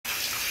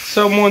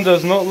Someone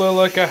does not look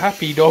like a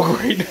happy dog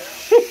right now.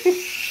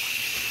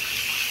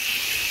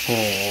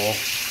 Aww.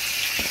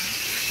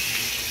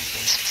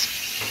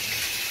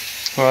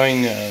 I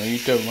know, you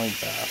don't like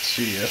baths,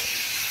 do you?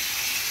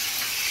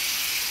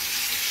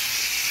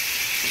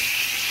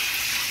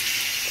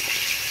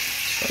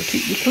 Gotta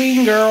keep you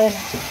clean, girl.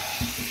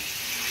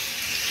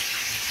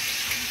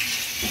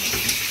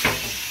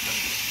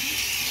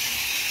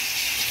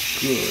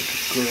 Good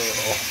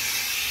girl.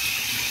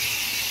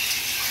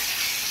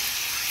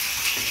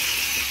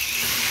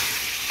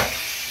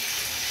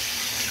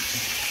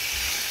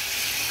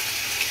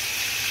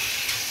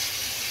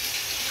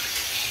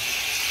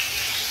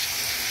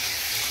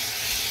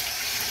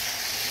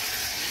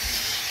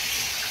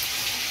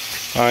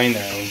 I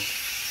know.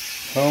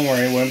 Don't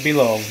worry, it won't be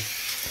long.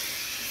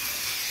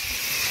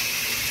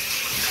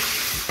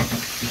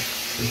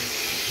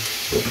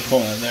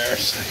 Hold on there a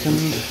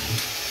second.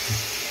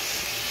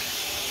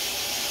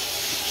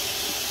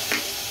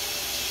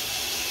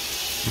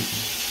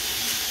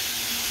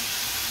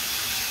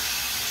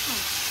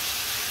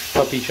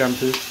 Puppy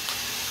shampoo.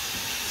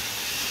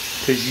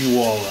 'Cause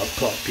you are a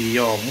puppy,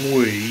 aren't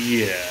we?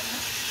 Yeah.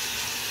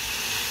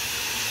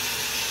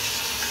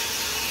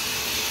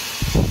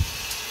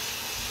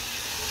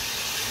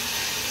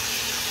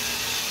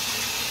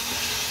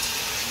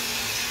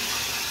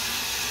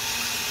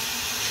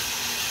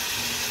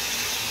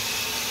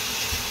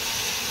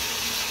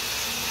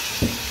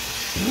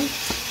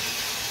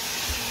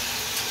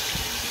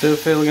 Still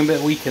feeling a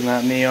bit weak in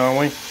that knee, aren't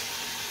we?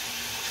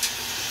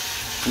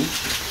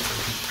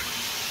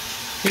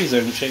 Please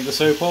don't shake the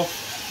soap off.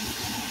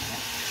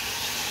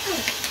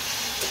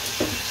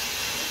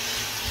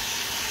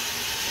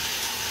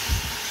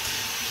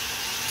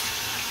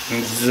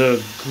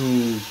 The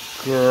good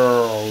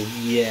girl,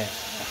 yeah.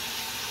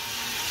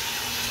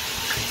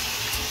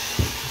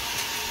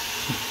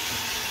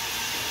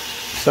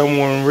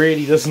 Someone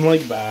really doesn't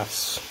like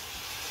baths.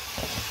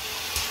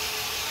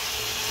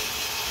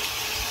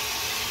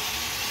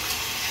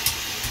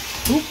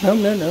 Oh,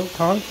 no,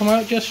 can't come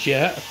out just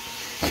yet.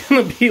 It's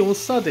gonna be all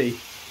suddy.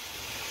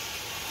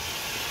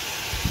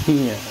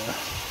 Yeah.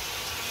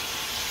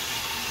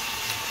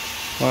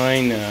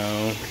 I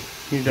know.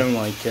 You don't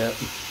like it.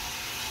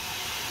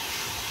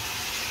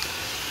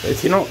 But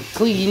if you're not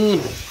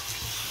clean,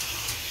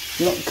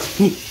 you're not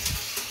clean.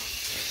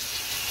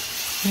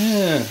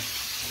 Yeah.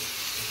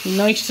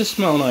 Nice to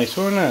smell nice,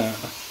 wouldn't it?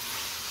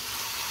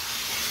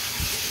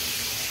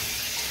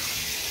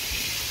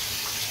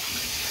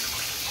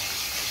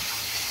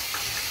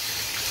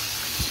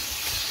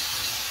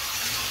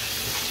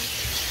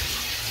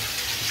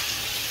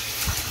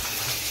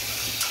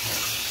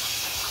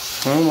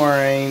 Don't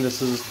worry,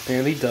 this is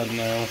nearly done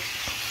now.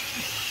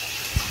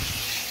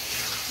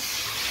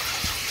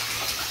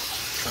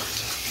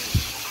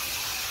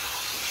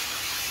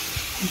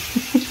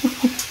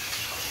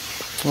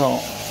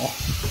 Aww.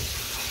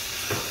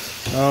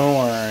 Don't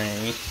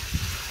worry.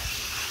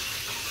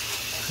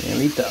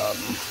 Nearly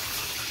done.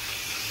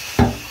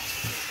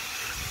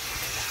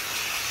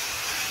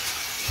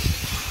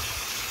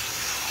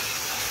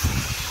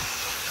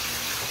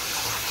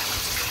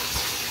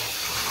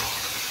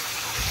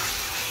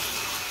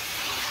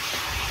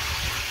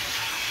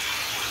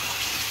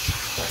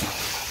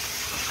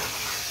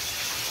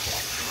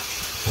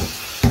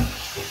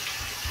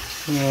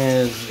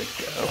 There we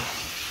go.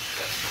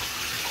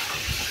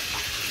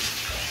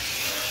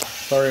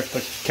 Sorry if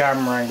the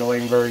camera angle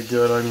ain't very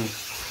good. I'm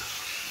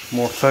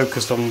more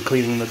focused on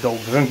cleaning the dog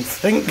than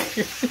anything.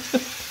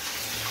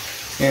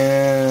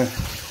 Yeah.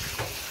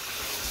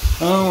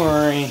 Don't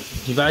worry.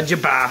 You've had your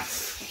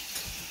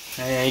bath.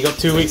 And you got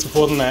 2 weeks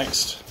before the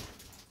next.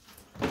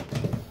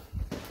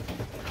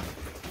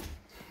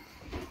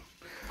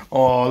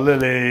 Oh,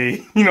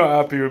 Lily. You're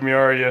not happy with me,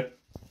 are you?